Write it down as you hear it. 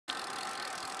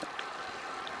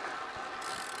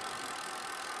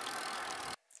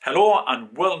Hello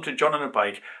and welcome to John on a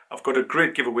Bike. I've got a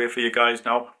great giveaway for you guys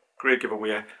now. Great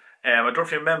giveaway. I don't know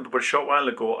if you remember, but a short while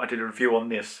ago I did a review on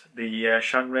this, the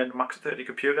Shanren Max 30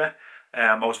 computer.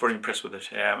 I was very impressed with it.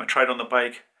 I tried it on the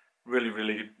bike.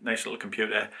 Really nice little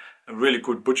computer. A really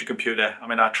good budget computer. I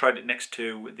mean, I tried it next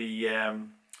to the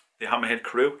Hammerhead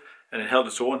Crew and it held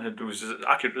its own. It was as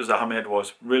accurate as the Hammerhead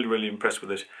was. Really impressed with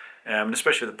it. And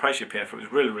especially the price you pay for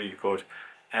it was really good.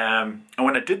 And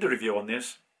when I did the review on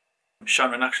this,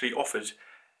 Shanren actually offered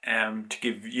to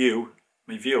give you,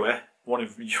 my viewer, one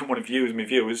of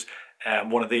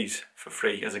these for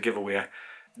free as a giveaway.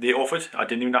 They offered. I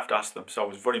didn't even have to ask them, so I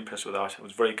was very impressed with that. It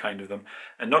was very kind of them.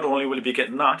 And not only will you be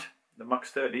getting that, the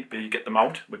Max 30, but you get the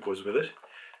mount which goes with it.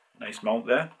 Nice mount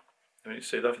there. Let me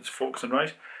see that if it's focusing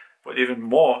right. But even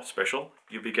more special,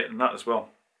 you'll be getting that as well.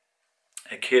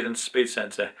 A cadence speed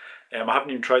sensor. I haven't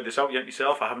even tried this out yet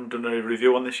myself. I haven't done a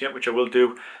review on this yet, which I will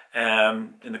do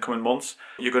in the coming months.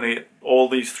 You're going to get all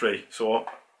these three, so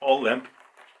all of them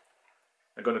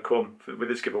are going to come with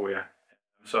this giveaway.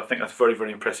 So I think that's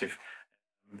very impressive.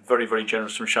 Very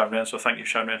generous from Shanren, so thank you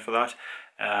Shanren for that.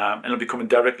 And it'll be coming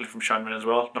directly from Shanren as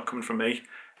well, not coming from me.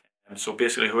 So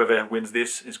basically whoever wins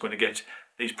this is going to get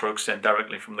these products sent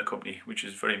directly from the company, which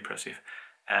is very impressive.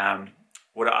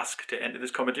 What I ask to enter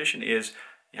this competition is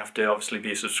you have to obviously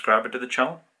be a subscriber to the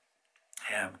channel.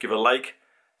 Give a like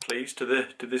please to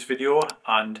this video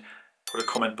and put a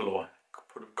comment below.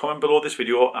 Put a comment below this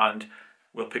video and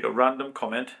we'll pick a random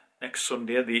comment next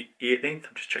Sunday the 18th.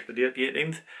 I've just checked the date, the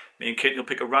 18th. Me and Kate will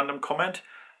pick a random comment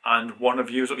and one of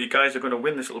you guys are going to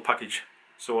win this little package.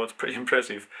 So it's pretty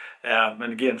impressive.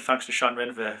 And again, thanks to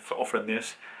Shanren for offering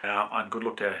this and good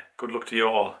luck to you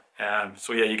all.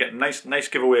 So yeah, you get a nice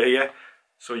giveaway here.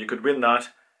 So you could win that.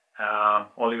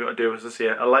 All you've got to do is, say,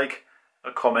 a like,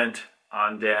 a comment,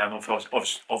 and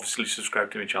obviously subscribe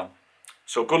to my channel.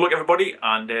 So good luck everybody,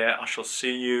 and I shall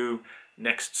see you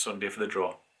next Sunday for the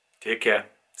draw. Take care.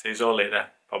 See you all later.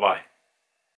 Bye bye.